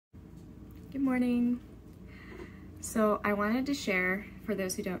Good morning. So I wanted to share, for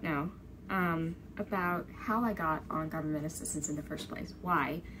those who don't know, about how I got on government assistance in the first place,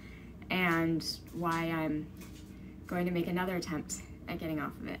 why, and why I'm going to make another attempt at getting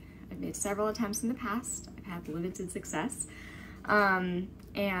off of it. I've made several attempts in the past. I've had limited success. And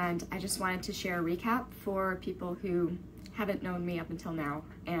I just wanted to share a recap for people who haven't known me up until now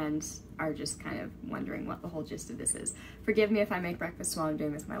and are just kind of wondering what the whole gist of this is. Forgive me if I make breakfast while I'm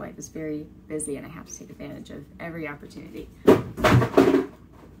doing this. My life is very busy and I have to take advantage of every opportunity. You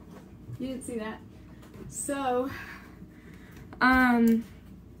didn't see that? So, I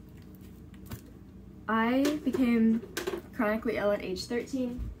became chronically ill at age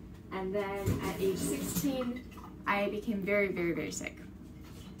 13, and then at age 16, I became very, very, very sick.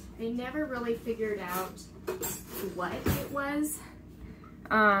 I never really figured out what it was.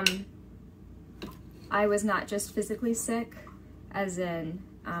 I was not just physically sick, as in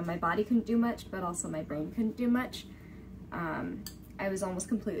my body couldn't do much, but also my brain couldn't do much. I was almost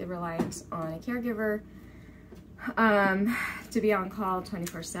completely reliant on a caregiver to be on call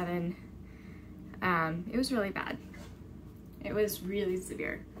 24/7. It was really bad. It was really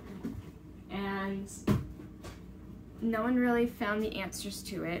severe. And no one really found the answers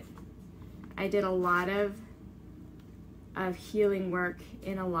to it. I did a lot of healing work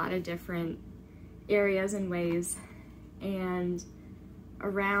in a lot of different areas and ways, and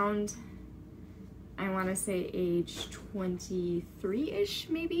around, I want to say age 23-ish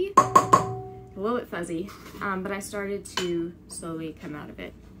maybe, a little bit fuzzy, but I started to slowly come out of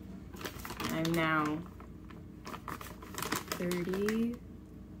it. I'm now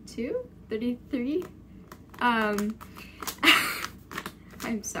 32, 33. I'm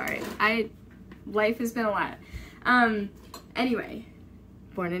sorry, life has been a lot. Anyway,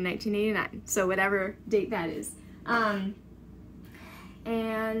 born in 1989, so whatever date that is. And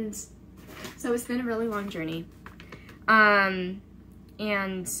so it's been a really long journey. And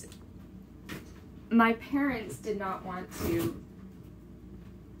my parents did not want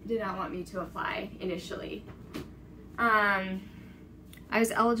me to apply initially. I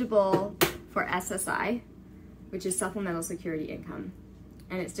was eligible for SSI, which is Supplemental Security Income,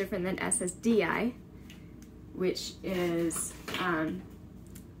 and it's different than SSDI, which is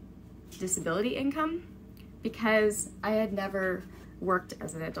disability income, because I had never worked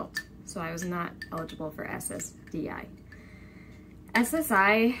as an adult, so I was not eligible for SSDI.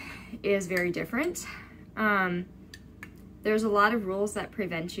 SSI is very different. There's a lot of rules that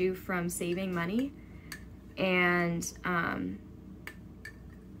prevent you from saving money, and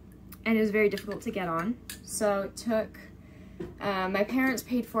it was very difficult to get on. So it took, my parents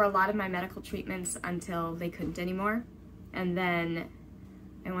paid for a lot of my medical treatments until they couldn't anymore. And then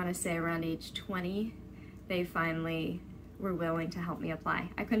I want to say around age 20, they finally were willing to help me apply.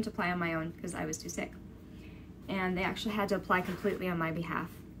 I couldn't apply on my own because I was too sick. And they actually had to apply completely on my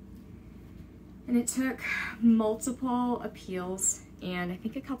behalf. And it took multiple appeals and I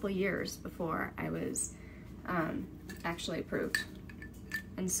think a couple years before I was actually approved.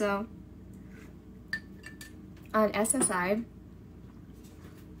 And so on SSI,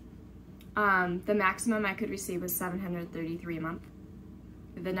 the maximum I could receive was $733 a month.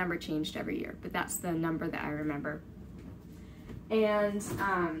 The number changed every year, but that's the number that I remember. And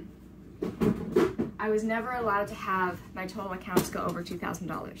I was never allowed to have my total accounts go over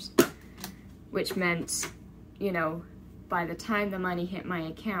 $2,000, which meant, you know, by the time the money hit my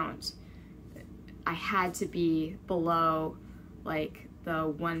account, I had to be below like the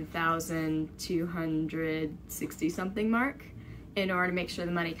 1,260 something mark in order to make sure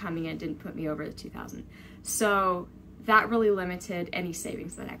the money coming in didn't put me over the 2,000. So that really limited any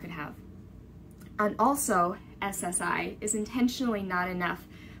savings that I could have. And also, SSI is intentionally not enough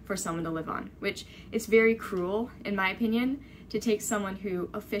for someone to live on, which is very cruel, in my opinion, to take someone who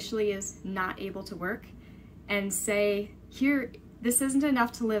officially is not able to work and say, here, this isn't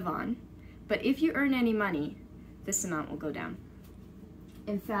enough to live on, but if you earn any money, this amount will go down.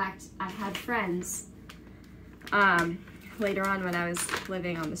 In fact, I had friends, later on when I was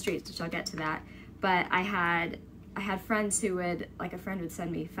living on the streets, which I'll get to that, but I had friends who would, like a friend would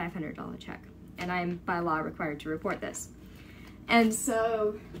send me a $500 check, and I'm by law required to report this. And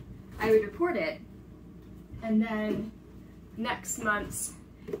so I would report it, and then next month's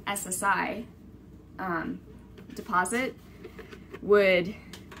SSI deposit would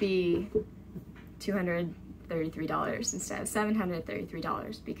be $233 instead of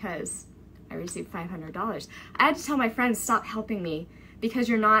 $733 because I received $500. I had to tell my friends, stop helping me because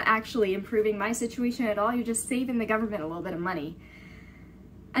you're not actually improving my situation at all. You're just saving the government a little bit of money.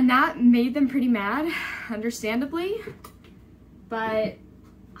 And that made them pretty mad, understandably. But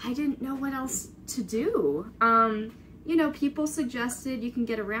I didn't know what else to do. You know, people suggested you can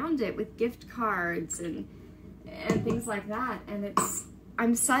get around it with gift cards and things like that. And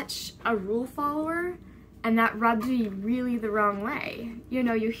I'm such a rule follower, and that rubbed me really the wrong way. You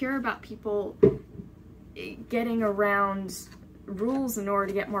know, you hear about people getting around rules in order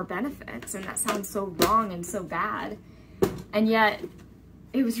to get more benefits, and that sounds so wrong and so bad. And yet,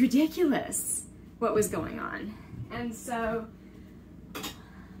 it was ridiculous what was going on. And so,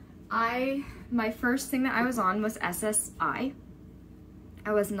 my first thing that I was on was SSI.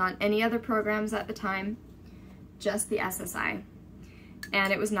 I wasn't on any other programs at the time, just the SSI.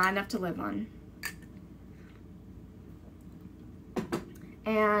 And it was not enough to live on.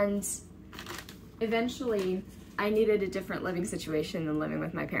 And eventually, I needed a different living situation than living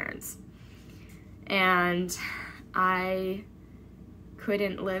with my parents. And I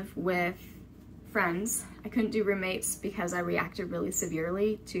couldn't live with friends. I couldn't do roommates because I reacted really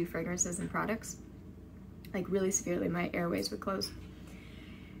severely to fragrances and products. Like really severely, my airways would close.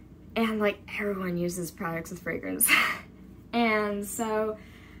 And like everyone uses products with fragrance. And so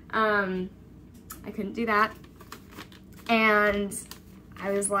I couldn't do that. And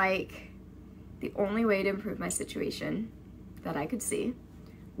I was like, the only way to improve my situation that I could see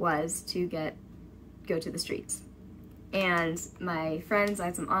was to go to the streets. And my friends, I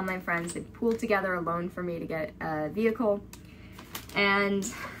had some online friends, they pooled together a loan for me to get a vehicle. And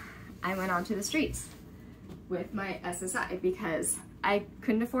I went onto the streets with my SSI because I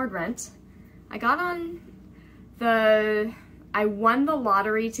couldn't afford rent. I won the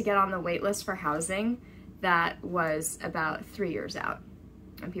lottery to get on the wait list for housing that was about 3 years out.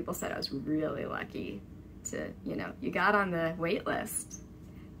 And people said I was really lucky to, you know, you got on the wait list,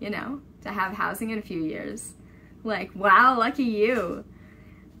 you know, to have housing in a few years. Like, wow, lucky you.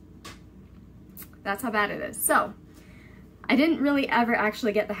 That's how bad it is. So, I didn't really ever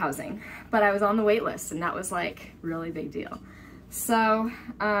actually get the housing, but I was on the wait list, and that was like really big deal. So,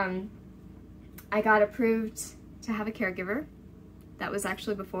 I got approved to have a caregiver. That was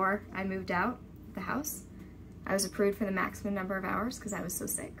actually before I moved out of the house. I was approved for the maximum number of hours because I was so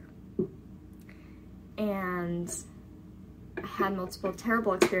sick. And I had multiple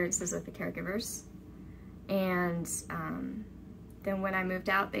terrible experiences with the caregivers. And then when I moved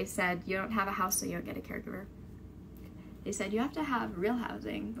out, they said, you don't have a house, so you don't get a caregiver. They said, you have to have real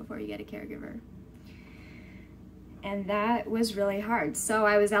housing before you get a caregiver. And that was really hard. So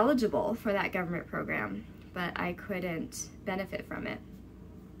I was eligible for that government program, but I couldn't benefit from it.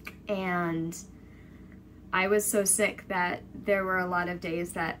 And I was so sick that there were a lot of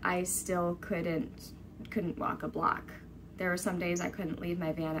days that I still couldn't walk a block. There were some days I couldn't leave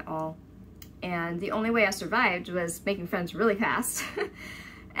my van at all. And the only way I survived was making friends really fast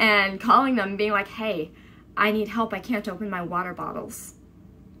and calling them and being like, hey, I need help. I can't open my water bottles.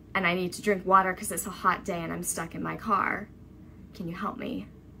 And I need to drink water because it's a hot day and I'm stuck in my car. Can you help me?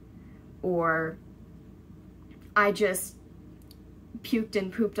 Or I just puked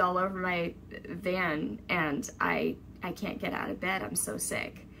and pooped all over my van and I can't get out of bed. I'm so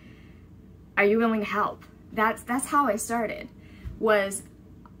sick. Are you willing to help? That's how I started. Was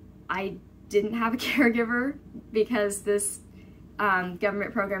I didn't have a caregiver because this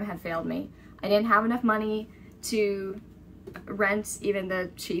government program had failed me. I didn't have enough money to rent even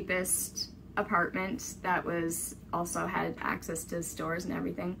the cheapest apartment that was also had access to stores and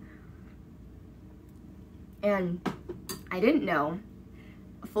everything. And I didn't know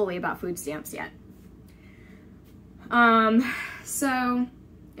fully about food stamps yet. So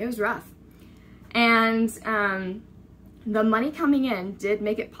it was rough. And the money coming in did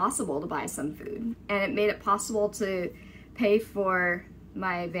make it possible to buy some food. And it made it possible to pay for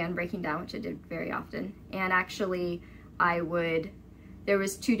my van breaking down, which I did very often. And actually, there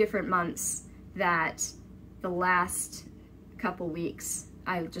was 2 different months that the last couple weeks,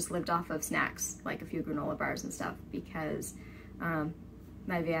 I just lived off of snacks, like a few granola bars and stuff, because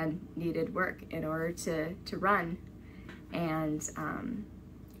my van needed work in order to run. And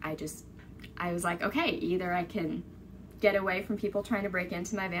I was like, okay, either I can get away from people trying to break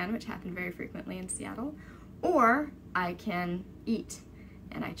into my van, which happened very frequently in Seattle, or I can eat.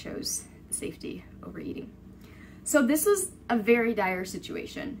 And I chose the safety over eating. So this was a very dire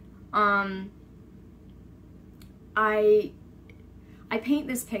situation. I paint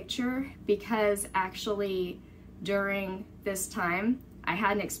this picture because actually during this time, I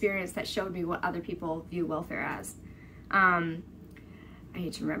had an experience that showed me what other people view welfare as. I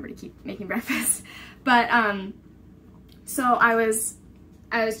need to remember to keep making breakfast. But so I was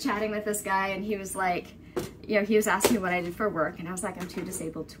chatting with this guy, and he was like, you know, he was asking me what I did for work, and I was like, I'm too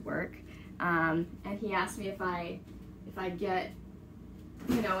disabled to work. And he asked me if I get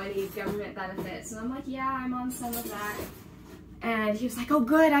you know, any government benefits? And I'm like, yeah, I'm on some of that. And he was like, oh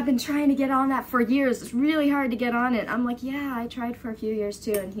good, I've been trying to get on that for years. It's really hard to get on it. I'm like, yeah, I tried for a few years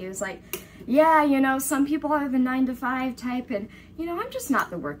too. And he was like, yeah, you know, some people are the 9-to-5 type, and you know, I'm just not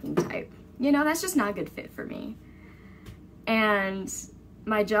the working type. You know, that's just not a good fit for me. And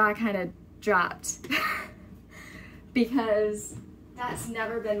my jaw kind of dropped because that's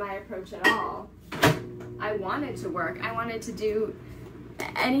never been my approach at all. I wanted to work. I wanted to do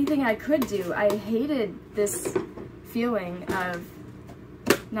anything I could do. I hated this feeling of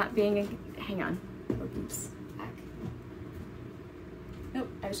not being, hang on, oops, back. Nope,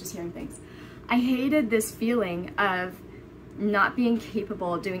 I was just hearing things. I hated this feeling of not being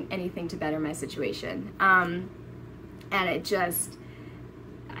capable of doing anything to better my situation. And it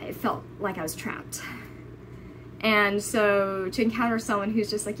felt like I was trapped. And so to encounter someone who's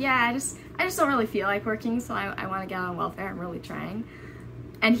just like, yeah, I just don't really feel like working, so I want to get on welfare, I'm really trying.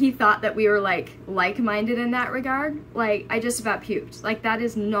 And he thought that we were like-minded in that regard. Like, I just about puked. Like, that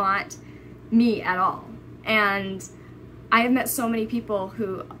is not me at all. And I have met so many people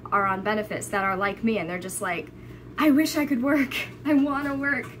who are on benefits that are like me, and they're just like, I wish I could work. I want to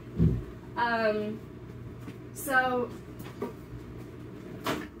work. So,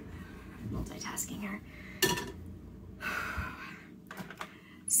 multitasking here.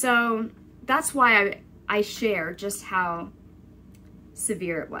 So that's why I share just how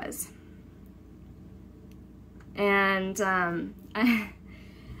severe it was. And I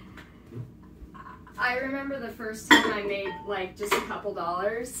remember the first time I made like just a couple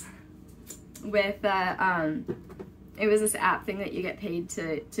dollars with it was this app thing that you get paid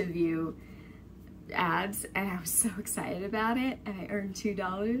to view ads, and I was so excited about it, and I earned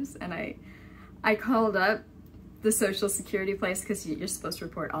 $2, and I called up the Social Security place because you're supposed to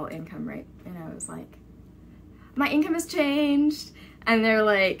report all income, right? And I was like, my income has changed. And they're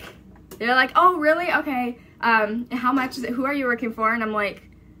like, oh, really? Okay. How much is it? Who are you working for? And I'm like,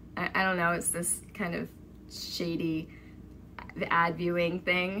 I don't know. It's this kind of shady ad viewing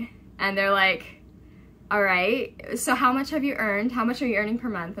thing. And they're like, all right, so how much have you earned? How much are you earning per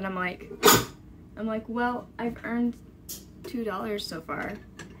month? And I'm like, well, I've earned $2 so far.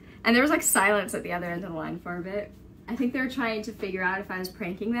 And there was like silence at the other end of the line for a bit. I think they were trying to figure out if I was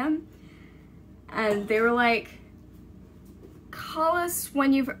pranking them. And they were like, call us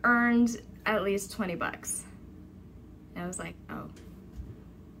when you've earned at least 20 bucks. And I was like, oh,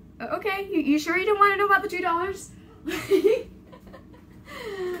 okay, you sure you don't want to know about the $2?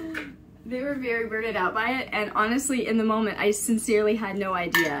 They were very weirded out by it, and honestly, in the moment, I sincerely had no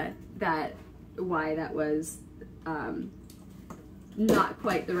idea why that was not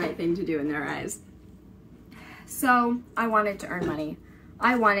quite the right thing to do in their eyes. So I wanted to earn money.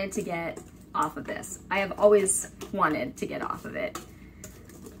 I wanted to get off of this. I have always wanted to get off of it.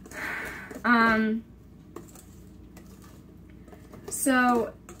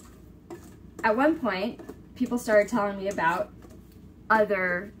 So at one point, people started telling me about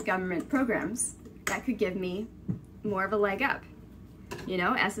other government programs that could give me more of a leg up. You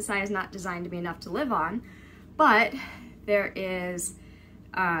know, SSI is not designed to be enough to live on, but there is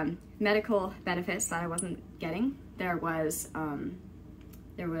medical benefits that I wasn't getting. There was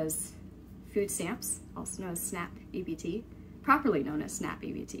food stamps, also known as SNAP EBT, properly known as SNAP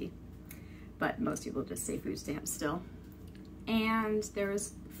EBT, but most people just say food stamps still. And there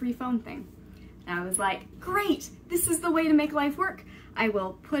was a free phone thing. And I was like, great, this is the way to make life work. I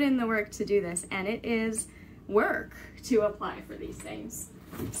will put in the work to do this, and it is work to apply for these things.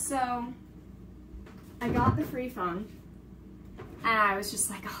 So I got the free phone, and I was just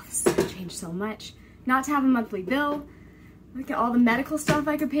like, oh, this is gonna change so much. Not to have a monthly bill, look at all the medical stuff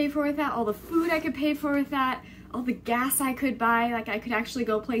I could pay for with that, all the food I could pay for with that, all the gas I could buy. Like, I could actually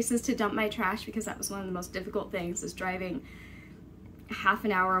go places to dump my trash, because that was one of the most difficult things, is driving half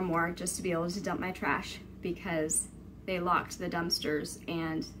an hour or more just to be able to dump my trash, because they locked the dumpsters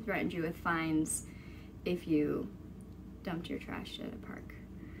and threatened you with fines if you dumped your trash at a park.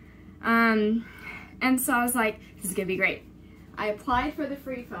 And so I was like, this is gonna be great. I applied for the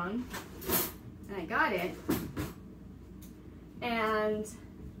free phone, and I got it, and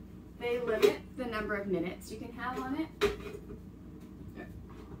they limit the number of minutes you can have on it.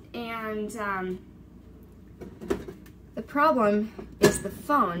 And the problem is the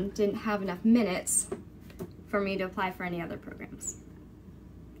phone didn't have enough minutes for me to apply for any other programs.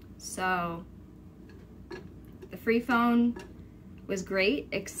 So the free phone was great,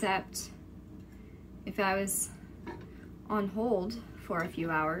 except if I was on hold for a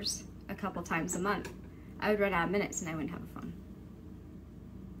few hours, a couple times a month, I would run out of minutes and I wouldn't have a phone.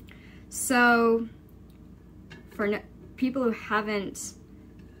 So for people who haven't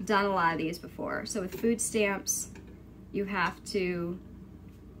done a lot of these before. So with food stamps, you have to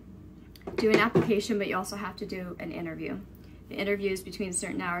do an application, but you also have to do an interview. The interview is between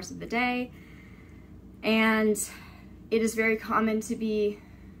certain hours of the day, and it is very common to be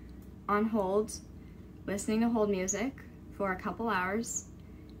on hold, listening to hold music for a couple hours,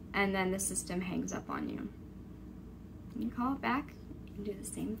 and then the system hangs up on you. You call it back, you can do the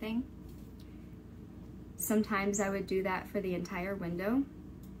same thing. Sometimes I would do that for the entire window.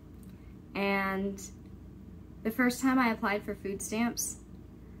 And the first time I applied for food stamps,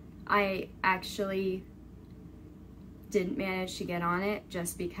 I actually didn't manage to get on it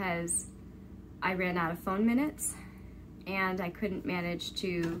just because I ran out of phone minutes and I couldn't manage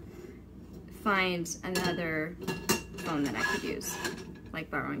to find another phone that I could use, like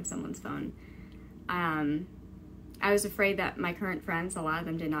borrowing someone's phone. I was afraid that my current friends, a lot of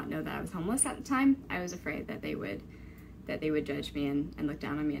them did not know that I was homeless at the time. I was afraid that they would judge me and look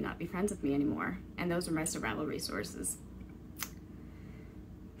down on me and not be friends with me anymore. And those are my survival resources.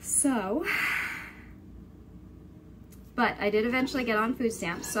 So, but I did eventually get on food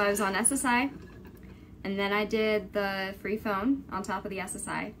stamps. So I was on SSI, and then I did the free phone on top of the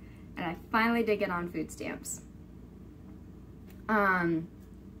SSI, and I finally did get on food stamps.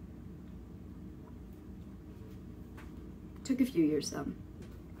 Took a few years though.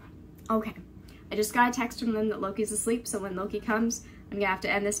 Okay, I just got a text from them that Loki's asleep, so when Loki comes, I'm gonna have to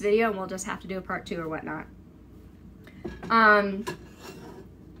end this video and we'll just have to do a part 2 or whatnot.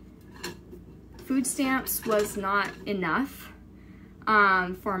 Food stamps was not enough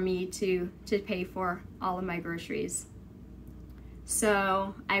for me to pay for all of my groceries.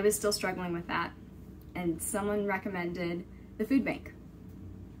 So I was still struggling with that, and someone recommended the food bank.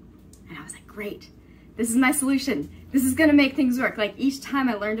 And I was like, great, this is my solution. This is gonna make things work. Like each time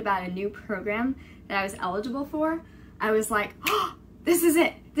I learned about a new program that I was eligible for, I was like, oh, this is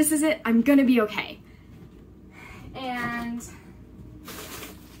it, I'm gonna be okay. And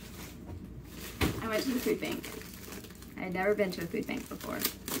I went to the food bank. I had never been to a food bank before.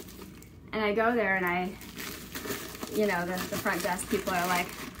 And I go there and you know, the front desk people are like,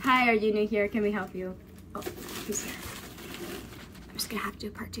 hi, are you new here? Can we help you? Oh, who's here? I'm just gonna have to do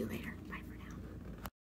a part 2 later.